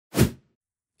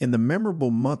In the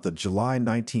memorable month of July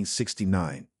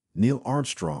 1969, Neil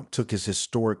Armstrong took his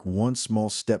historic one small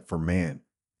step for man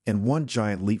and one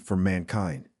giant leap for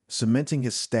mankind, cementing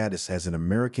his status as an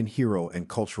American hero and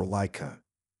cultural icon.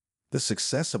 The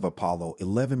success of Apollo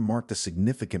 11 marked a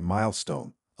significant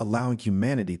milestone, allowing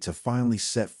humanity to finally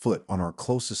set foot on our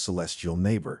closest celestial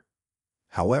neighbor.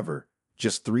 However,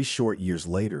 just 3 short years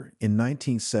later, in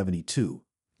 1972,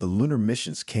 the lunar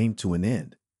missions came to an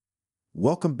end.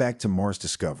 Welcome back to Mars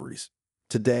Discoveries.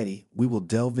 Today, we will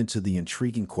delve into the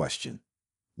intriguing question: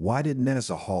 why did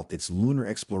NASA halt its lunar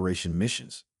exploration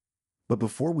missions? But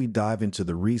before we dive into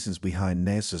the reasons behind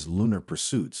NASA's lunar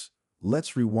pursuits,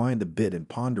 let's rewind a bit and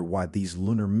ponder why these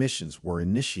lunar missions were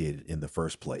initiated in the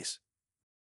first place.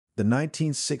 The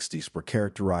 1960s were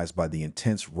characterized by the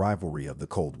intense rivalry of the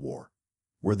Cold War,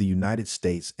 where the United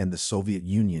States and the Soviet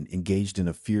Union engaged in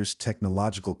a fierce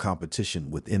technological competition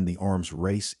within the arms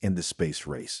race and the space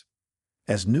race.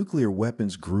 As nuclear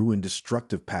weapons grew in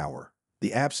destructive power,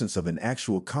 the absence of an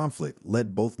actual conflict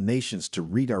led both nations to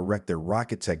redirect their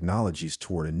rocket technologies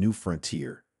toward a new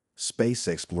frontier: space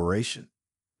exploration.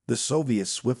 The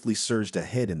Soviets swiftly surged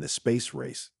ahead in the space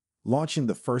race, launching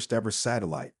the first-ever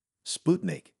satellite,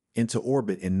 Sputnik, into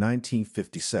orbit in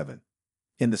 1957.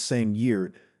 In the same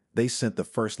year, they sent the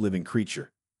first living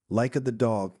creature, Laika the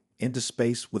dog, into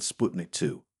space with Sputnik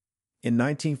 2. In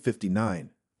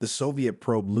 1959, the Soviet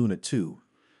probe Luna 2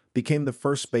 became the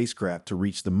first spacecraft to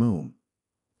reach the moon.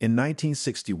 In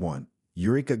 1961,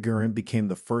 Yuri Gagarin became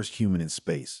the first human in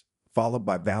space, followed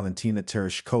by Valentina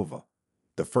Tereshkova,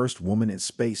 the first woman in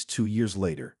space 2 years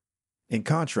later. In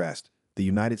contrast, the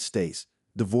United States,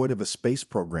 devoid of a space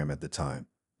program at the time,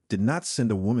 did not send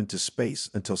a woman to space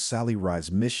until Sally Ride's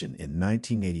mission in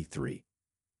 1983.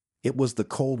 It was the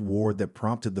Cold War that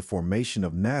prompted the formation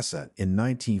of NASA in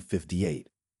 1958.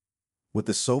 With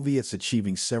the Soviets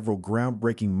achieving several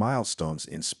groundbreaking milestones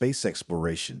in space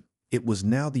exploration, it was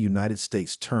now the United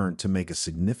States' turn to make a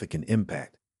significant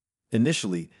impact.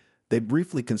 Initially, they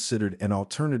briefly considered an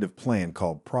alternative plan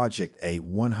called Project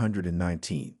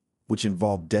A-119, which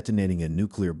involved detonating a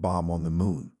nuclear bomb on the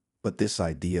moon. But this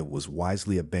idea was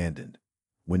wisely abandoned.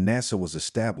 When NASA was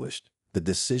established, the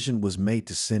decision was made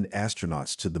to send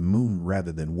astronauts to the moon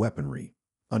rather than weaponry,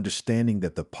 understanding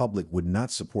that the public would not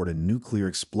support a nuclear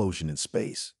explosion in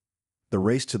space. The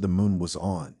race to the moon was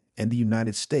on, and the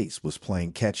United States was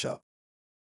playing catch-up.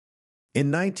 In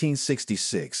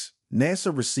 1966,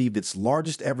 NASA received its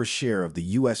largest ever share of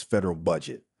the U.S. federal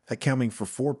budget, accounting for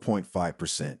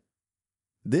 4.5%.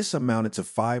 This amounted to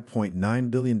 $5.9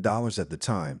 billion at the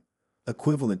time,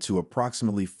 equivalent to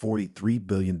approximately $43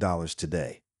 billion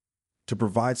today. To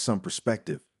provide some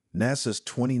perspective, NASA's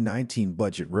 2019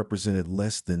 budget represented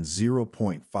less than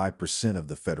 0.5% of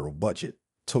the federal budget,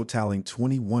 totaling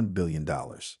 $21 billion.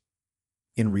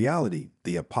 In reality,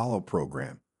 the Apollo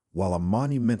program, while a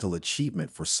monumental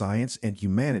achievement for science and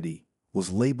humanity,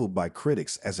 was labeled by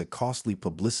critics as a costly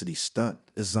publicity stunt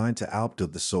designed to outdo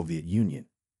the Soviet Union.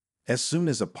 As soon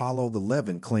as Apollo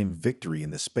 11 claimed victory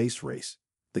in the space race,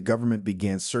 the government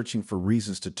began searching for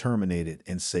reasons to terminate it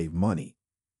and save money.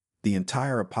 The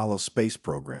entire Apollo space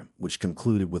program, which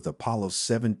concluded with Apollo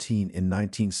 17 in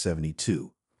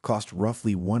 1972, cost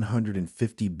roughly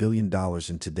 $150 billion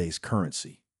in today's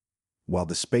currency. While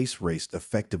the space race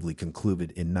effectively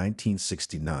concluded in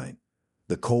 1969,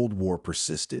 the Cold War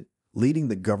persisted, leading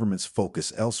the government's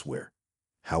focus elsewhere.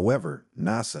 However,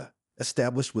 NASA,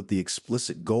 established with the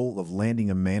explicit goal of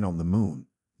landing a man on the moon,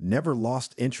 never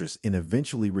lost interest in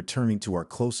eventually returning to our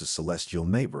closest celestial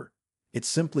neighbor. It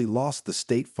simply lost the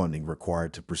state funding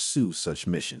required to pursue such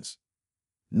missions.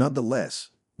 Nonetheless,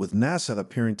 with NASA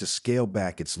appearing to scale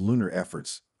back its lunar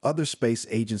efforts, other space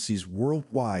agencies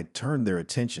worldwide turned their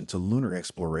attention to lunar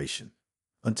exploration.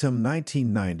 Until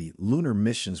 1990, lunar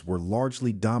missions were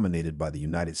largely dominated by the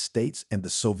United States and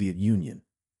the Soviet Union.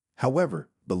 However,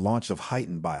 the launch of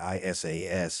heightened by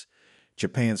ISAS,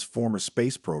 Japan's former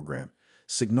space program,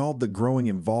 signaled the growing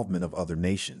involvement of other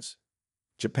nations.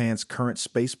 Japan's current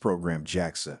space program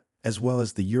JAXA, as well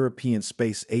as the European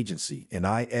Space Agency and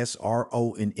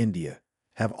ISRO in India,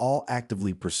 have all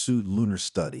actively pursued lunar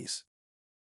studies.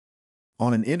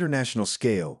 On an international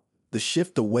scale, the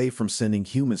shift away from sending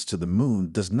humans to the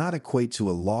moon does not equate to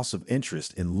a loss of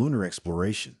interest in lunar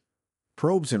exploration.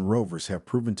 Probes and rovers have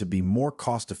proven to be more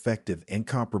cost-effective and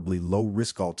comparably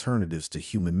low-risk alternatives to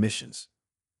human missions.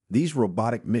 These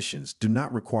robotic missions do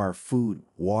not require food,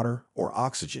 water, or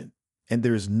oxygen, and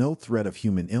there is no threat of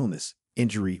human illness,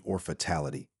 injury, or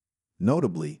fatality.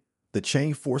 Notably, the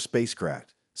Chang'e 4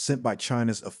 spacecraft, sent by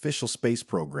China's official space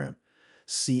program,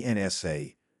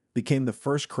 CNSA, became the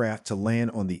first craft to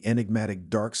land on the enigmatic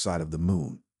dark side of the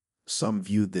moon, Some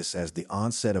view this as the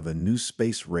onset of a new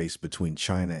space race between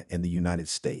China and the United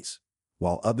States,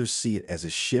 while others see it as a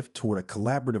shift toward a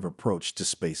collaborative approach to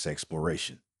space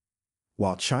exploration.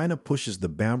 While China pushes the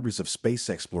boundaries of space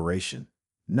exploration,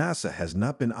 NASA has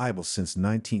not been idle since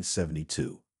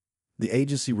 1972. The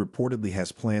agency reportedly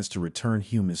has plans to return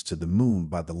humans to the moon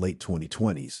by the late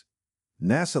 2020s.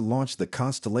 NASA launched the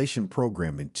Constellation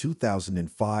program in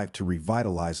 2005 to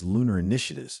revitalize lunar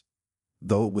initiatives,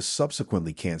 though it was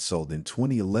subsequently canceled in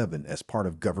 2011 as part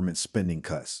of government spending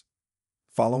cuts.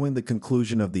 Following the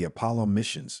conclusion of the Apollo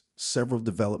missions, several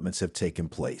developments have taken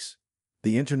place.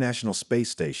 The International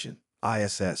Space Station,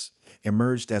 ISS,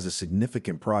 emerged as a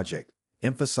significant project,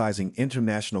 emphasizing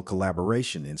international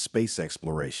collaboration in space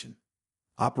exploration.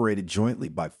 Operated jointly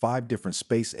by 5 different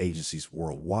space agencies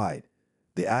worldwide,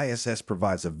 the ISS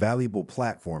provides a valuable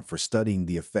platform for studying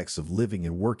the effects of living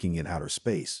and working in outer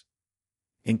space.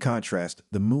 In contrast,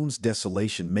 the moon's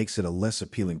desolation makes it a less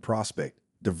appealing prospect,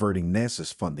 diverting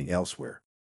NASA's funding elsewhere.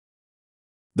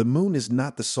 The moon is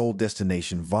not the sole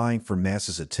destination vying for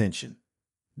NASA's attention.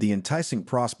 The enticing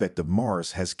prospect of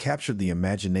Mars has captured the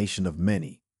imagination of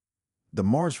many. The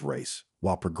Mars race,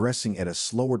 while progressing at a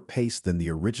slower pace than the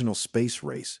original space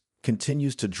race,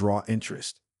 continues to draw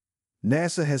interest.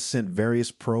 NASA has sent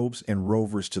various probes and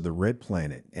rovers to the Red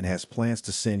Planet and has plans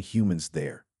to send humans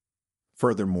there.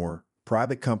 Furthermore,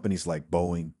 private companies like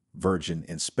Boeing, Virgin,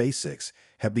 and SpaceX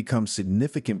have become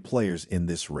significant players in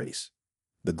this race.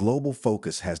 The global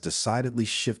focus has decidedly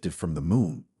shifted from the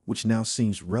moon, which now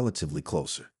seems relatively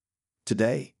closer.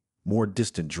 Today, more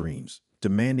distant dreams,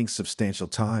 demanding substantial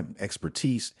time,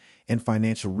 expertise, and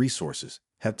financial resources,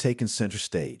 have taken center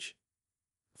stage.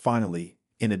 Finally,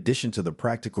 in addition to the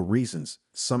practical reasons,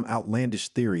 some outlandish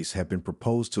theories have been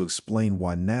proposed to explain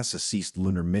why NASA ceased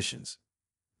lunar missions.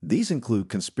 These include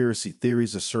conspiracy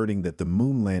theories asserting that the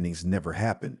moon landings never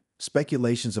happened,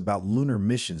 speculations about lunar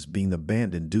missions being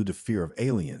abandoned due to fear of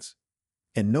aliens,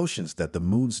 and notions that the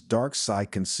moon's dark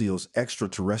side conceals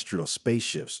extraterrestrial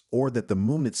spaceships or that the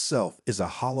moon itself is a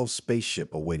hollow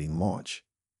spaceship awaiting launch.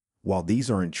 While these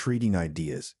are intriguing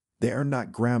ideas, they are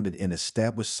not grounded in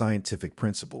established scientific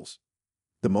principles.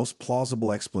 The most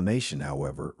plausible explanation,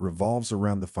 however, revolves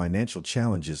around the financial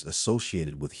challenges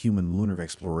associated with human lunar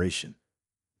exploration.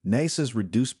 NASA's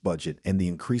reduced budget and the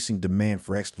increasing demand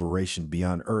for exploration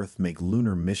beyond Earth make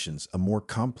lunar missions a more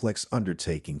complex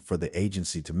undertaking for the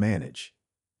agency to manage.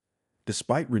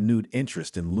 Despite renewed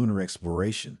interest in lunar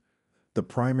exploration, the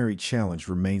primary challenge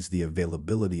remains the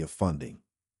availability of funding.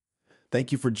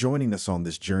 Thank you for joining us on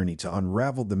this journey to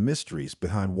unravel the mysteries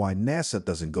behind why NASA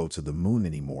doesn't go to the moon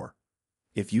anymore.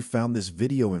 If you found this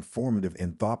video informative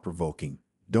and thought-provoking,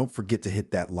 don't forget to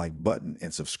hit that like button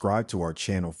and subscribe to our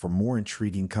channel for more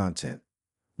intriguing content.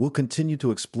 We'll continue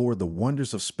to explore the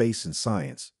wonders of space and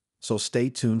science, so stay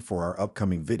tuned for our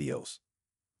upcoming videos.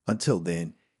 Until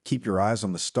then, keep your eyes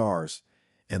on the stars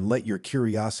and let your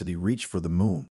curiosity reach for the moon.